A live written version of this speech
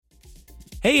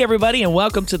Hey, everybody, and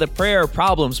welcome to the Prayer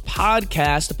Problems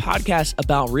Podcast, a podcast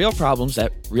about real problems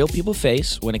that real people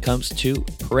face when it comes to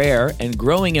prayer and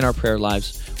growing in our prayer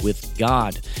lives with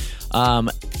God.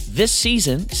 This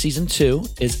season 2,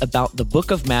 is about the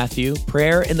book of Matthew,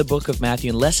 prayer in the book of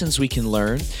Matthew, and lessons we can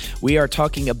learn. We are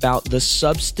talking about the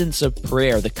substance of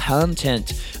prayer, the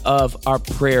content of our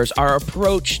prayers, our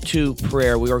approach to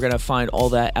prayer. We are going to find all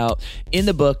that out in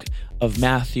the book of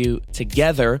Matthew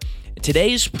together.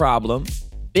 Today's problem,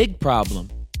 big problem,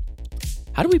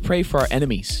 how do we pray for our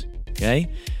enemies, okay?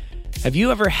 Have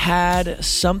you ever had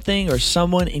something or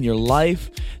someone in your life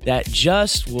that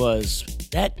just was,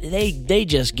 that they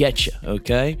just get you,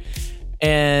 okay?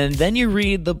 And then you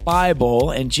read the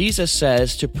Bible and Jesus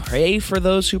says to pray for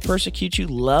those who persecute you,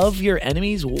 love your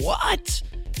enemies. What?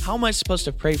 How am I supposed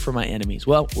to pray for my enemies?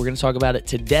 Well, we're going to talk about it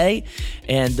today.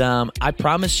 And I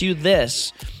promise you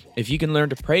this, if you can learn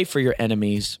to pray for your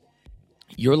enemies,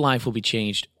 your life will be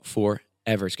changed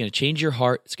forever. It's going to change your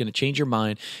heart. It's going to change your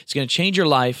mind. It's going to change your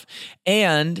life.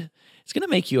 And it's going to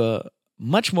make you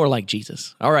much more like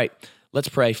Jesus. All right, let's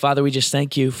pray. Father, we just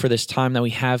thank you for this time that we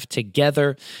have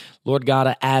together. Lord God,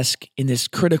 I ask in this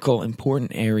critical,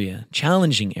 important area,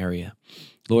 challenging area,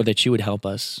 Lord, that you would help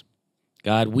us.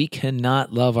 God, we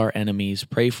cannot love our enemies,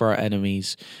 pray for our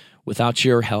enemies without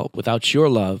your help, without your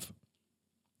love.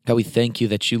 God, we thank you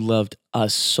that you loved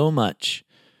us so much.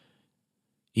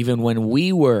 Even when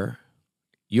we were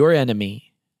your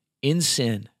enemy in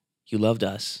sin, you loved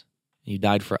us. You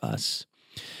died for us.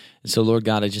 And so, Lord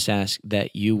God, I just ask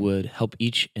that you would help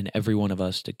each and every one of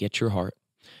us to get your heart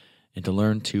and to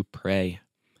learn to pray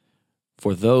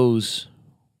for those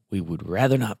we would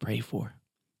rather not pray for.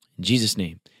 In Jesus'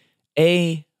 name,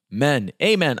 amen.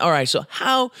 Amen. All right, so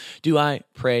how do I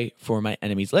pray for my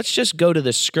enemies? Let's just go to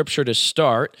the scripture to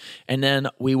start, and then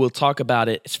we will talk about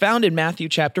it. It's found in Matthew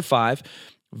chapter 5.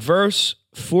 Verse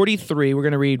 43, we're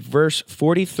going to read verse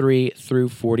 43 through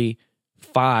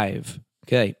 45.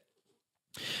 Okay.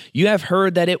 You have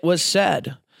heard that it was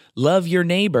said, love your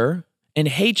neighbor and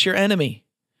hate your enemy.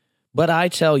 But I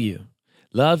tell you,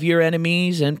 love your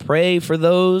enemies and pray for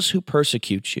those who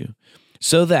persecute you,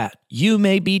 so that you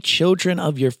may be children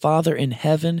of your Father in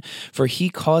heaven, for he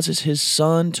causes his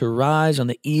sun to rise on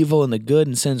the evil and the good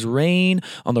and sends rain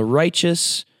on the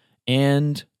righteous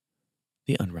and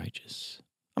the unrighteous.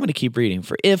 I'm going to keep reading.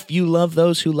 For if you love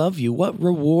those who love you, what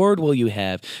reward will you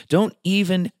have? Don't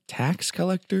even tax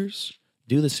collectors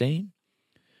do the same?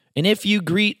 And if you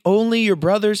greet only your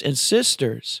brothers and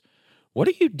sisters, what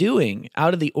are you doing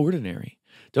out of the ordinary?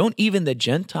 Don't even the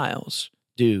Gentiles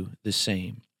do the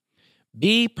same?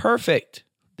 Be perfect,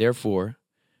 therefore,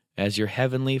 as your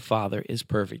heavenly Father is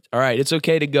perfect. All right, it's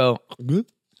okay to go,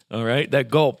 all right,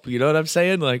 that gulp, you know what I'm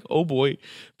saying? Like, oh boy,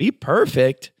 be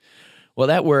perfect. Well,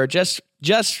 that word, just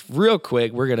real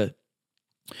quick, we're gonna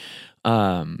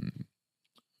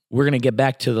get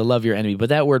back to the love your enemy, but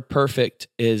that word perfect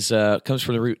is comes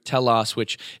from the root telos,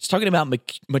 which is talking about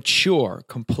mature,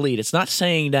 complete. It's not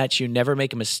saying that you never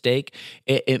make a mistake.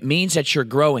 It means that you're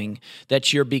growing,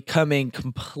 that you're becoming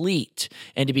complete,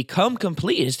 and to become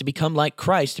complete is to become like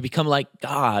Christ, to become like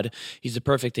God. He's the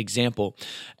perfect example,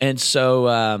 and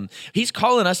so he's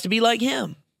calling us to be like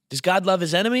him. Does God love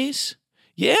his enemies?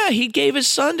 Yeah, he gave his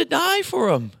son to die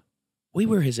for them. We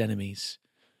were his enemies.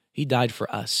 He died for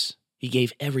us. He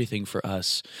gave everything for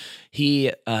us.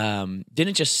 He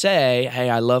didn't just say, hey,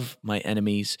 I love my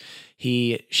enemies.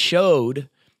 He showed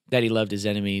that he loved his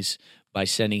enemies by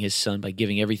sending his son, by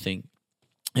giving everything.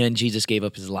 And Jesus gave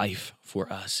up his life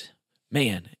for us.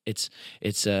 Man, it's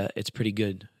pretty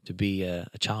good to be a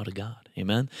child of God.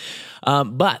 Amen?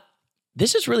 But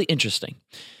this is really interesting.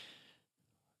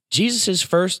 Jesus'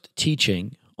 first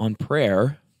teaching on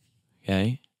prayer,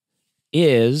 okay,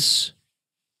 is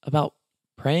about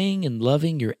praying and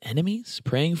loving your enemies,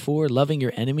 praying for loving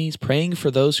your enemies, praying for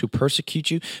those who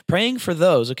persecute you, praying for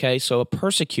those, okay, so a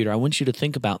persecutor, I want you to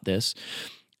think about this.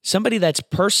 Somebody that's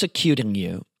persecuting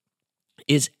you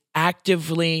is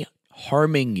actively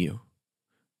harming you,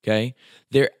 okay?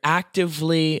 They're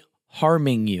actively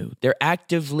harming you. They're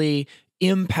actively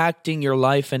impacting your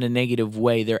life in a negative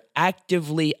way. They're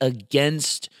actively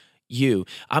against you.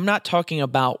 I'm not talking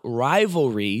about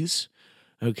rivalries,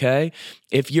 okay?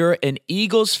 If you're an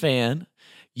Eagles fan,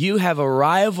 you have a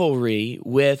rivalry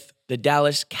with the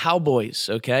Dallas Cowboys,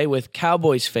 okay? With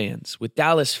Cowboys fans, with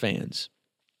Dallas fans.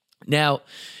 Now,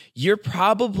 you're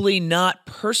probably not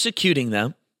persecuting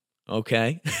them,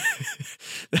 Okay.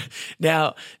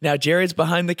 Now Jared's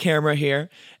behind the camera here,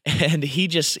 and he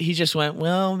just went,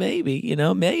 well, maybe,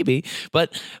 maybe.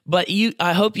 But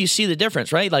I hope you see the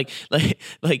difference, right? Like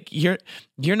you're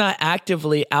not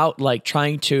actively out like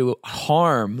trying to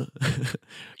harm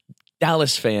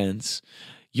Dallas fans.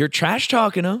 You're trash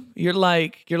talking them. You're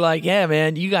like, yeah,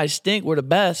 man, you guys stink. We're the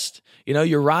best.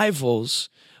 You're rivals.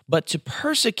 But to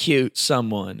persecute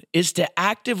someone is to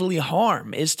actively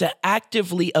harm, is to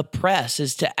actively oppress,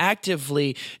 is to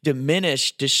actively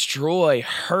diminish, destroy,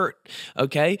 hurt,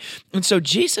 okay? And so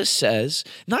Jesus says,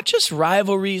 not just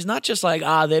rivalries, not just like,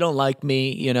 they don't like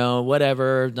me,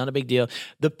 whatever, not a big deal.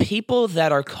 The people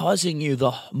that are causing you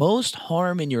the most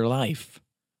harm in your life,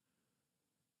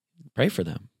 pray for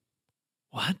them.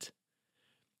 What?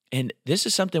 And this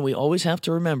is something we always have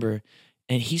to remember.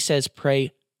 And he says,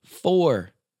 pray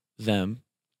for them.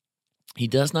 He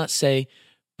does not say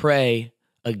pray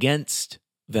against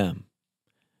them.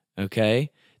 Okay?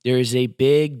 There is a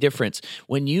big difference.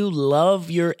 When you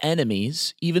love your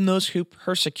enemies, even those who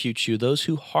persecute you, those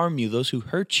who harm you, those who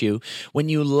hurt you, when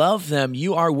you love them,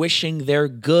 you are wishing their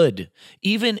good.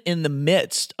 Even in the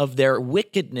midst of their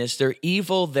wickedness, their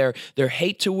evil, their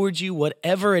hate towards you,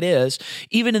 whatever it is,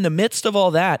 even in the midst of all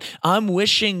that, I'm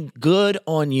wishing good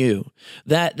on you,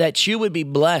 that you would be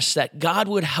blessed, that God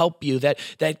would help you, that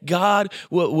God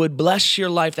would bless your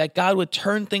life, that God would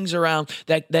turn things around,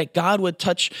 that God would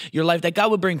touch your life, that God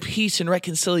would bring peace and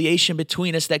reconciliation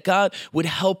between us, that God would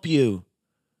help you,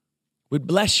 would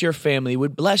bless your family,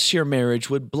 would bless your marriage,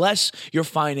 would bless your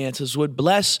finances, would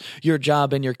bless your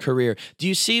job and your career. Do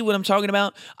you see what I'm talking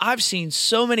about? I've seen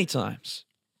so many times,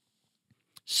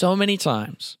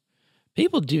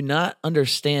 people do not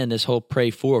understand this whole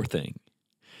pray for thing.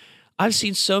 I've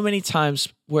seen so many times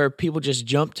where people just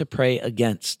jump to pray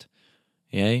against.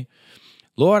 Okay?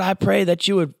 Lord, I pray that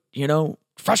you would,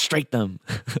 frustrate them.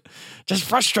 Just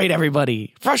frustrate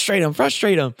everybody. Frustrate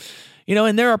them.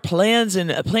 And there are plans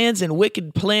and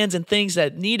wicked plans and things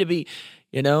that need to be,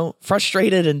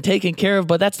 frustrated and taken care of,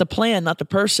 but that's the plan, not the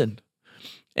person.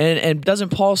 And doesn't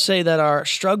Paul say that our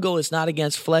struggle is not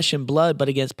against flesh and blood, but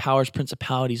against powers,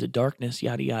 principalities of darkness,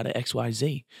 yada, yada, X, Y,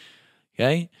 Z.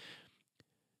 Okay?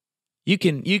 You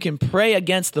can pray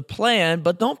against the plan,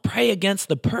 but don't pray against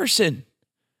the person.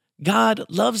 God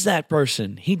loves that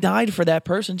person. He died for that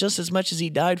person just as much as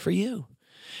he died for you.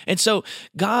 And so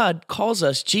God calls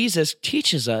us, Jesus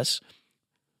teaches us,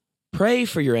 pray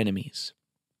for your enemies.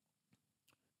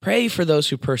 Pray for those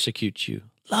who persecute you.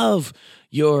 Love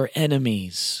your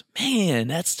enemies. Man,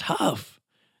 that's tough.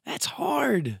 That's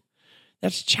hard.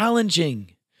 That's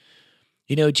challenging.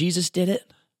 Jesus did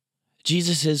it.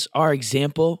 Jesus is our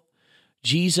example.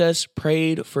 Jesus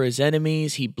prayed for his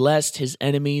enemies. He blessed his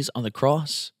enemies on the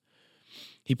cross.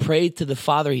 He prayed to the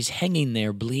Father. He's hanging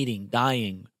there, bleeding,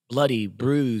 dying, bloody,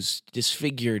 bruised,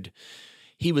 disfigured.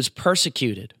 He was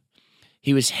persecuted.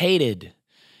 He was hated.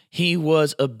 He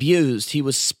was abused. He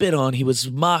was spit on. He was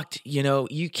mocked.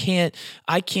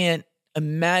 I can't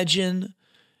imagine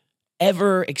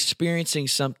ever experiencing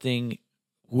something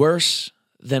worse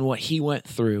than what he went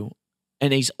through.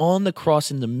 And he's on the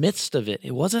cross in the midst of it.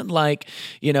 It wasn't like,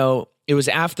 it was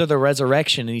after the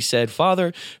resurrection, and he said,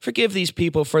 Father, forgive these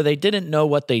people, for they didn't know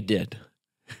what they did.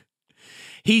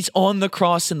 He's on the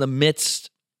cross in the midst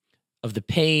of the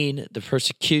pain, the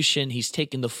persecution. He's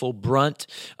taken the full brunt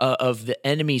of the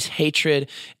enemy's hatred,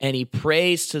 and he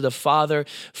prays to the Father,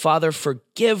 Father,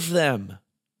 forgive them,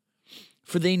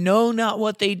 for they know not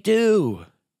what they do.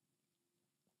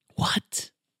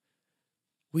 What?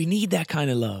 We need that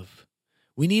kind of love.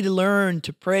 We need to learn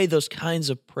to pray those kinds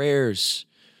of prayers.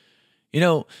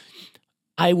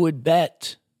 I would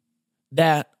bet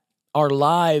that our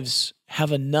lives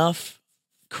have enough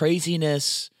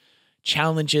craziness,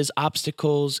 challenges,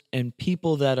 obstacles, and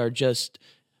people that are just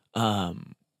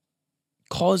doing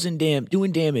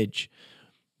damage,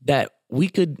 that we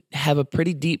could have a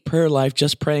pretty deep prayer life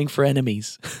just praying for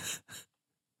enemies.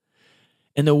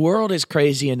 And the world is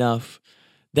crazy enough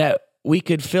that we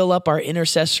could fill up our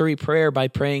intercessory prayer by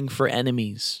praying for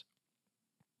enemies.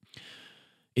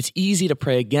 It's easy to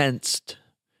pray against.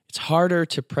 It's harder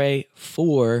to pray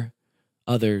for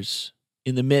others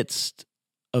in the midst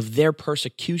of their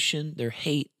persecution, their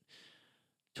hate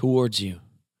towards you.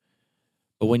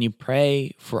 But when you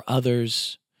pray for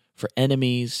others, for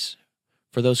enemies,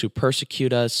 for those who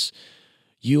persecute us,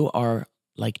 you are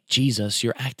like Jesus.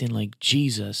 You're acting like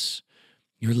Jesus.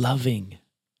 You're loving.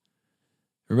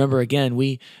 Remember, again,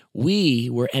 we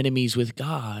were enemies with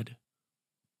God,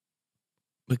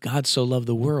 but God so loved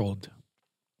the world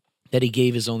that he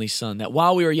gave his only son, that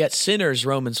while we were yet sinners,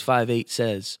 Romans 5:8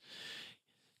 says,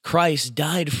 Christ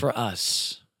died for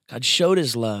us. God showed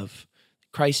his love.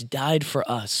 Christ died for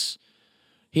us.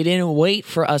 He didn't wait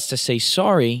for us to say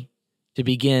sorry to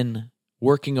begin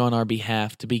working on our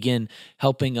behalf, to begin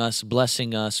helping us,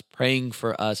 blessing us, praying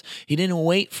for us. He didn't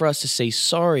wait for us to say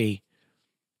sorry.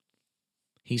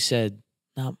 He said,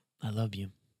 no, I love you,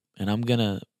 and I'm going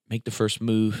to make the first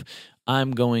move.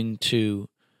 I'm going to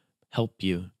help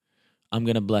you. I'm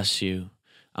going to bless you.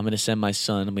 I'm going to send my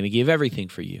son. I'm going to give everything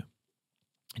for you.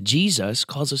 Jesus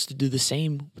calls us to do the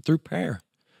same through prayer,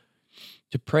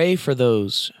 to pray for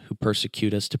those who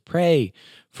persecute us, to pray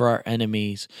for our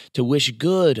enemies, to wish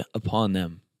good upon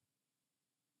them,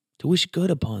 to wish good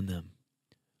upon them.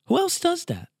 Who else does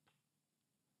that?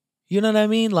 You know what I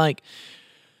mean? Like,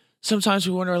 sometimes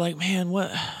we wonder, like, man,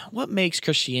 what makes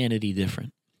Christianity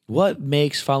different? What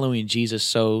makes following Jesus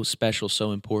so special,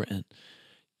 so important?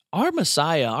 Our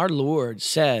Messiah, our Lord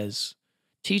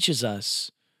teaches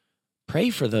us, pray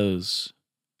for those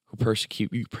who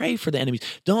persecute you. Pray for the enemies.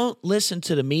 Don't listen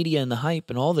to the media and the hype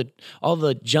and all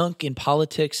the junk in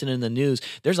politics and in the news.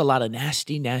 There's a lot of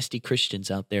nasty, nasty Christians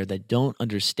out there that don't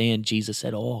understand Jesus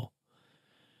at all.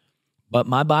 But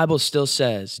my Bible still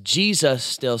says, Jesus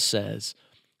still says,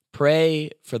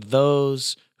 pray for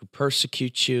those who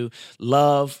persecute you.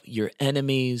 Love your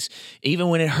enemies, even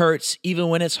when it hurts, even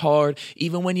when it's hard,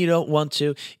 even when you don't want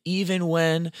to, even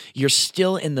when you're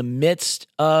still in the midst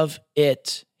of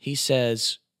it. He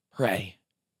says, pray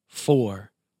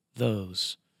for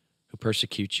those who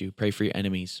persecute you. Pray for your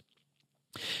enemies.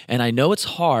 And I know it's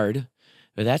hard,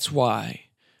 but that's why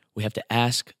we have to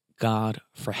ask God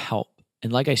for help.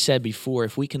 And like I said before,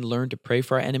 if we can learn to pray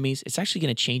for our enemies, it's actually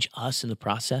going to change us in the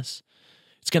process.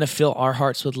 It's going to fill our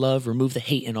hearts with love, remove the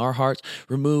hate in our hearts,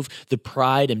 remove the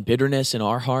pride and bitterness in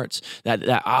our hearts,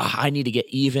 that I need to get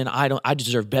even, I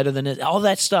deserve better than this. All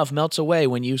that stuff melts away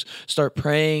when you start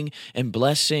praying and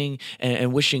blessing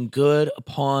and wishing good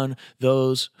upon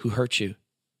those who hurt you.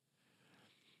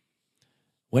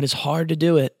 When it's hard to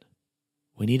do it,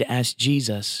 we need to ask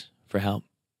Jesus for help,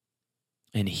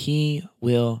 and he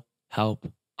will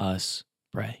help us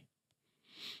pray.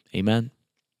 Amen.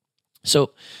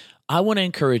 So I want to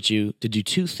encourage you to do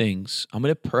two things. I'm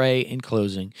going to pray in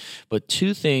closing, but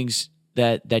two things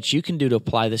that you can do to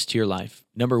apply this to your life.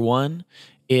 Number one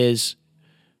is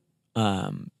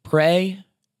pray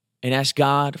and ask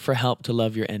God for help to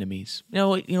love your enemies. You know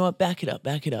what? Back it up.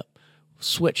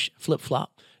 Switch,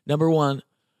 flip-flop. Number one,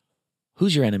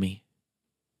 who's your enemy?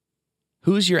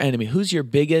 Who's your enemy? Who's your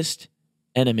biggest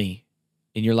enemy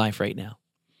in your life right now?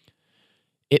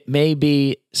 It may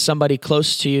be somebody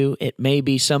close to you. It may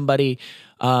be somebody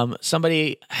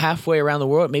halfway around the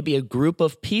world. It may be a group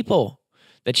of people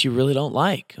that you really don't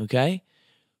like, okay?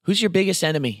 Who's your biggest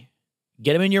enemy?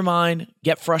 Get them in your mind.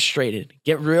 Get frustrated.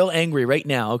 Get real angry right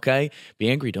now, okay? Be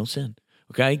angry, don't sin,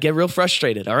 okay? Get real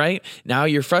frustrated, all right? Now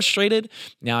you're frustrated.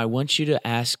 Now I want you to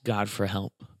ask God for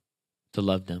help to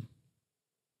love them,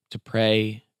 to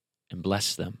pray and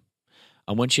bless them.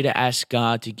 I want you to ask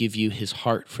God to give you his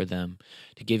heart for them,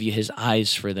 to give you his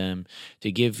eyes for them,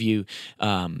 to give you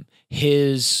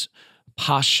his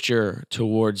posture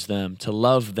towards them, to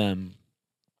love them,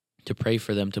 to pray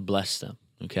for them, to bless them,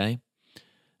 okay?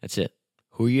 That's it.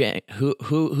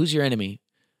 Who's your enemy?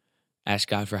 Ask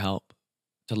God for help,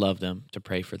 to love them, to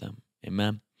pray for them.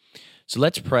 Amen. So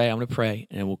let's pray. I'm going to pray,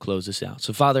 and we'll close this out.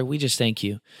 So, Father, we just thank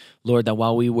you, Lord, that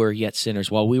while we were yet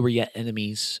sinners, while we were yet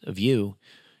enemies of you,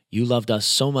 you loved us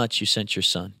so much, you sent your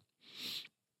son,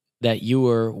 that you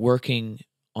were working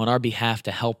on our behalf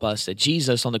to help us, that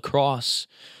Jesus on the cross,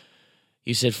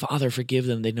 you said, Father, forgive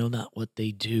them. They know not what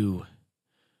they do.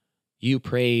 You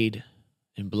prayed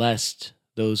and blessed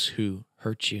those who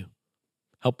hurt you.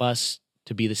 Help us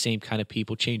to be the same kind of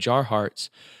people. Change our hearts.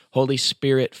 Holy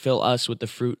Spirit, fill us with the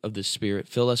fruit of the Spirit.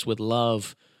 Fill us with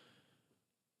love,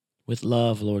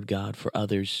 Lord God, for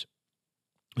others.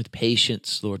 With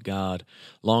patience, Lord God,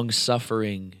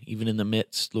 long-suffering, even in the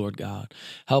midst, Lord God.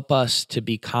 Help us to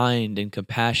be kind and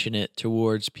compassionate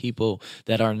towards people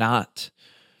that are not.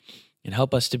 And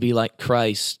help us to be like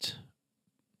Christ.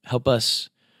 Help us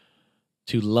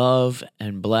to love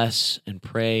and bless and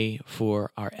pray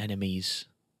for our enemies,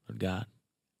 Lord God.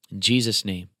 In Jesus'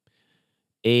 name,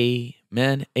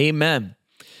 amen, amen.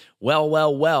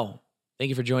 Well. Thank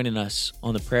you for joining us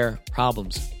on the Prayer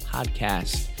Problems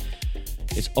Podcast.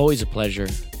 It's always a pleasure.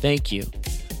 Thank you.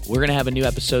 We're going to have a new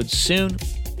episode soon.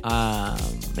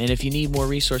 And if you need more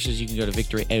resources, you can go to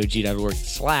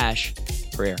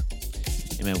victoryaog.org/prayer.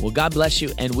 Amen. Well, God bless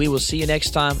you, and we will see you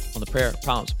next time on the Prayer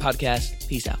Problems Podcast.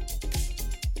 Peace out.